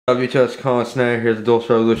WTS Colin Snyder. Here's the Duelist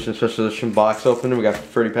Revolution Special Edition box opener. We got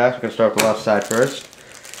 30 packs. We're going to start with the left side first.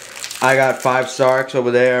 I got 5 Starks over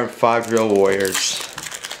there and 5 Drill Warriors.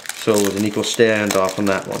 So it was an equal standoff on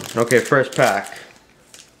that one. Okay, first pack.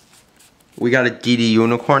 We got a DD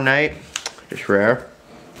Unicorn Knight. Just rare.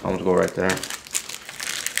 I'm going to go right there.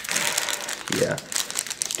 Yeah.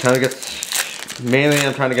 Mainly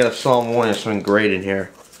I'm trying to get a Psalm 1 or something great in here.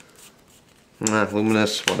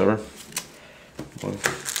 Luminous, whatever.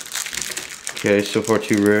 Okay, so far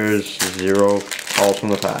 2 rares, 0 all from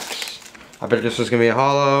the packs. I bet this is gonna be a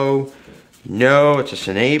holo. No, it's just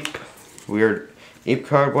an ape. Weird ape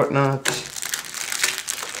card, whatnot.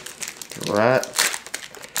 Rat.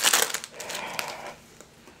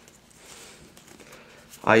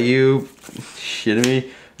 IU. Shitting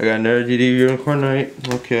me. I got another DD Unicorn Knight.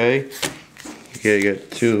 Okay. Okay, you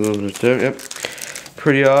got 2 of those there. Yep.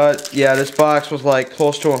 Pretty odd. Yeah, this box was like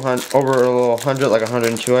close to 100, over a little 100, like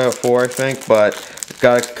 102 out of 4, I think. But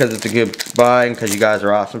got it because it's a good buy and because you guys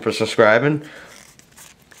are awesome for subscribing.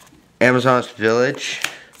 Amazon's Village.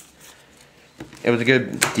 It was a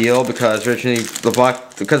good deal because originally the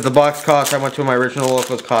box cost, I went to my original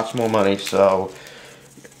locals, cost more money. So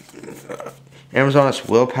Amazon's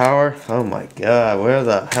Willpower. Oh my God, where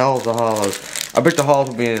the hell's the holos? I bet the holos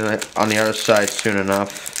will be on the other side soon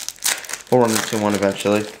enough. We'll run into one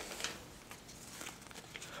eventually.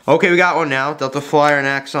 Okay, we got one now. Delta Flyer and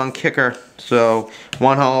Axon Kicker. So,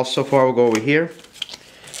 1 holo so far. We'll go over here.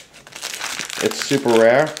 It's super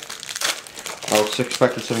rare. I was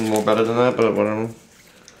expecting something more better than that, but whatever.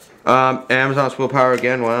 Amazon's Willpower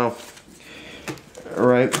again. Wow.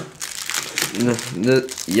 Alright.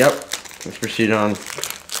 Yep. Let's proceed on.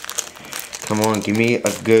 Come on, give me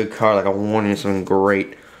a good card. Like I wanted something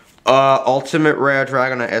great. Ultimate Rare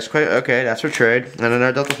Dragonite Esquire. Okay, that's for trade. And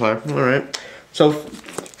another Delta Flyer. Alright. So,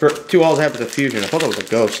 for 2 holes, I have the Fusion. I thought that was a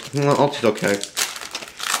ghost. Ulti's okay.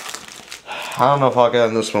 I don't know if I'll get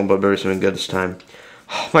on this one, but maybe something good this time.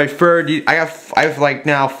 My third, I have like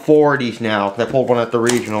now 4 of these now. I pulled one at the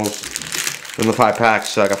regionals in the 5 packs,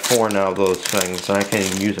 so I got 4 now of those things, and I can't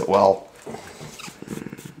even use it well.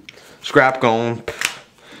 Scrap going.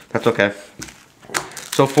 That's okay.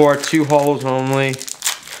 So far, 2 holes only.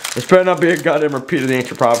 This better not be a goddamn repeated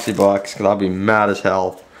Ancient Prophecy box, because I'll be mad as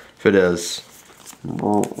hell if it is.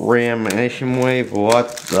 Nation Wave,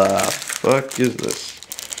 what the fuck is this?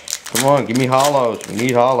 Come on, give me holos. We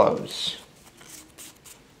need holos.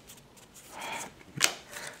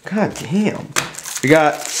 God damn. We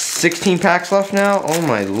got 16 packs left now? Oh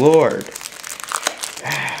my lord.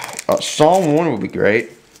 Psalm 1 would be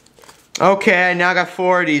great. Okay, now I got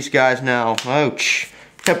 4 of these guys now. Ouch.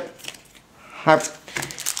 Yep.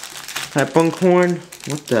 Bunkhorn?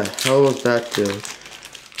 What the hell does that do?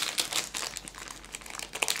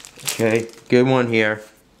 Okay, good one here.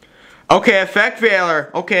 Okay, Effect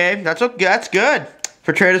Veiler. Okay, that's good.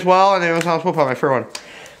 For trade as well, and then it was my first one.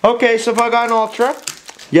 Okay, so if I got an Ultra.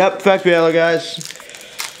 Yep, Effect Veiler, guys.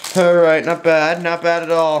 Alright, not bad. Not bad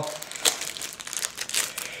at all.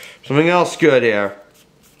 Something else good here.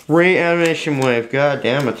 Reanimation Wave. God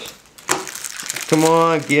damn it. Come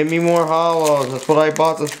on, give me more holos. That's what I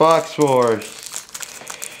bought this box for.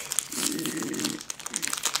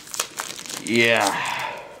 Yeah.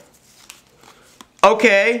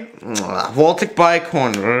 Okay. Voltic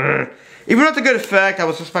Bicorn. Even with the good effect, I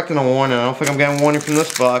was expecting a warning. I don't think I'm getting a warning from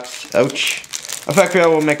this box. Ouch. Effect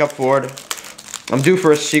Fail will make up for it. I'm due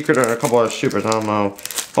for a secret or a couple other supers. I don't know.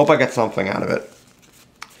 Hope I get something out of it.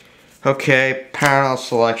 Okay, Parallel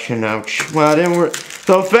Selection, ouch. Well, I didn't work.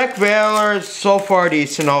 So, Effect Veiler is so far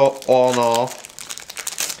decent, all in all.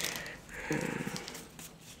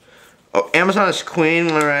 Oh, Amazon is Queen.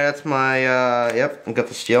 Alright, that's my, yep, I got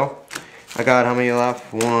the steal. I got how many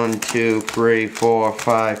left? 1, 2, 3, 4,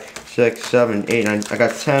 5, 6, 7, 8, 9. I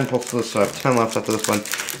got 10 plus this, so I have 10 left after this one.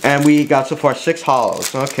 And we got so far 6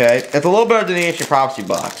 holos. Okay, it's a little better than the Ancient Prophecy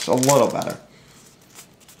box. A little better.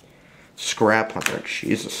 Scrap Hunter,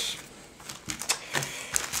 Jesus.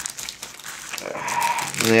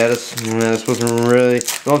 Yeah, this wasn't really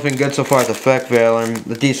the only thing good so far is Effect Veiler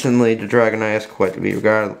and decently the Dragonite Esquire to be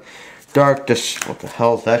regarded. What the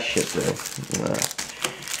hell is that shit do?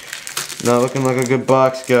 Not looking like a good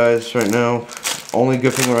box, guys, right now. Only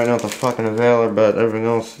good thing right now is the fucking Veiler, but everything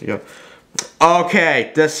else, yeah.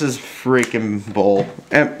 Okay, this is freaking bull.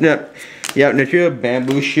 Yep, and if you're a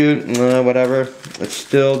bamboo shoot, whatever, it's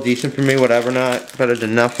still decent for me, whatever, not better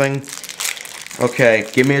than nothing. Okay,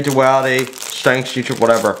 give me a duality, Stank Future,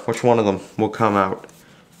 whatever. Which one of them will come out?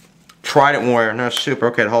 Trident Warrior, no, super.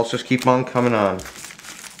 Okay, the hulls just keep on coming on.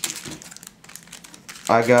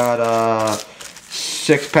 I got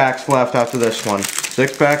 6 packs left after this one. 6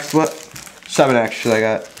 6 packs slip. 7 actually I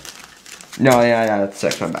got. No, yeah, that's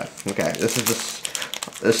 6, my bad. Okay, this is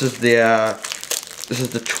the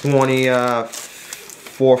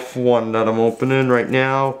 24th one that I'm opening right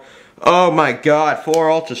now. Oh my god, 4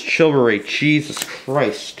 Ultras Chivalry. Jesus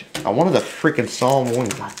Christ. I wanted a freaking Solemn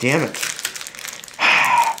Warning, god damn it.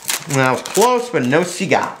 That was close, but no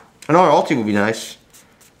cigar. Another ulti would be nice.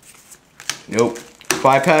 Nope.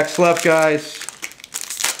 5 packs left, guys.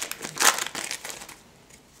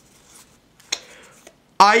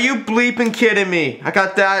 Are you bleeping kidding me? I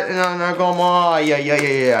got that, and I'm going, oh,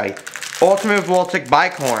 yeah. Ultimate Voltic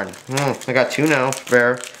Bicorn. I got 2 now.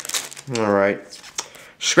 Fair. Alright.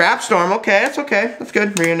 Scrap Storm. Okay, that's okay. That's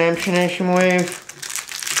good. Reanimation Wave.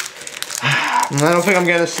 I don't think I'm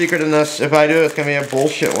getting a secret in this. If I do, it's going to be a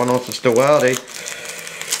bullshit one once it's Duality.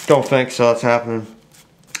 Don't think so. It's happening.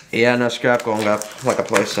 Yeah, no scrap going up like a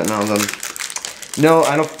playset now then. No,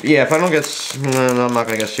 I don't. Yeah, if I don't get. No, I'm not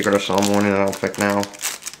going to get a secret or Solemn Warning, I don't think now.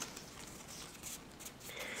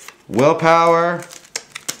 Willpower.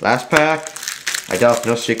 Last pack. I doubt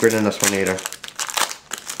no secret in this one either.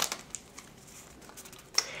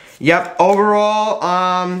 Yep, overall,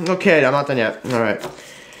 okay, I'm not done yet. Alright.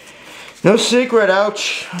 No secret,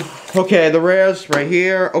 ouch. Okay, the rares right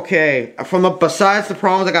here. Okay, besides the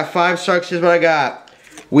problems, I got 5 stars. Here's what I got.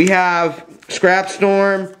 We have Scrap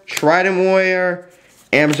Storm, Trident Warrior,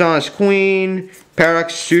 Amazon's Queen,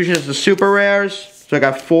 Paradox Fusion is the super rares. So I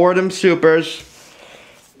got 4 of them supers.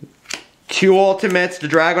 2 ultimates, the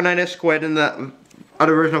Dragonite Squid and the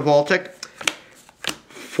other version of Voltic.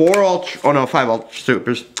 4 ultra, oh no, 5 ultra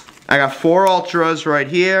supers. I got 4 ultras right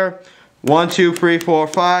here. 1, 2, 3, 4,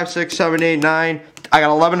 5, 6, 7, 8, 9. I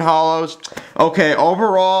got 11 hollows. Okay,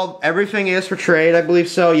 overall, everything is for trade, I believe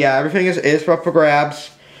so. Yeah, everything is up for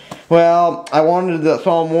grabs. Well, I wanted the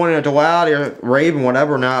Solemn Warning or Duality or Raven,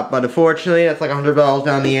 whatever not, but unfortunately, that's like $100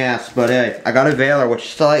 down the ass. But hey, I got a Veiler,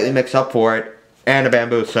 which slightly makes up for it, and a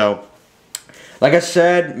Bamboo, so. Like I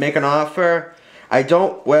said, make an offer. I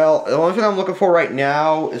don't, well, the only thing I'm looking for right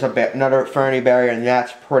now is another Eternity Barrier, and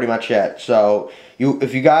that's pretty much it. So,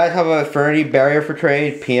 if you guys have a Eternity Barrier for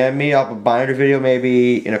trade, PM me. I'll have a binder video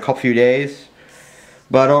maybe in a few days.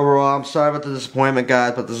 But overall, I'm sorry about the disappointment,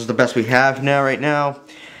 guys, but this is the best we have right now.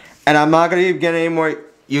 And I'm not going to get any more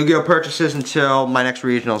Yu-Gi-Oh! Purchases until my next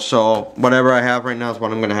regional, so whatever I have right now is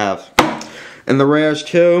what I'm going to have. And the rares,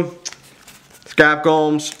 too. Scrap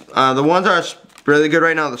Golems. The ones that are really good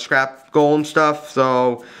right now, the Scrap Golem stuff.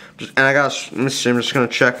 So, and I got, let me see, I'm just going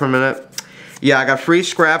to check for a minute. Yeah, I got 3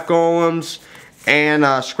 Scrap Golems and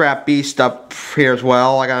Scrap Beast up here as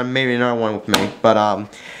well. I got maybe another one with me. But,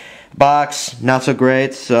 box, not so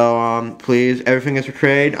great. So, please, everything is for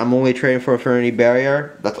trade. I'm only trading for Eternity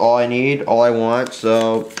Barrier. That's all I need, all I want.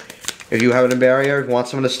 So, if you have a barrier, want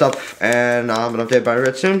some of this stuff, and I'm going to update by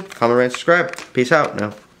it soon, comment, rate, subscribe. Peace out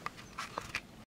now.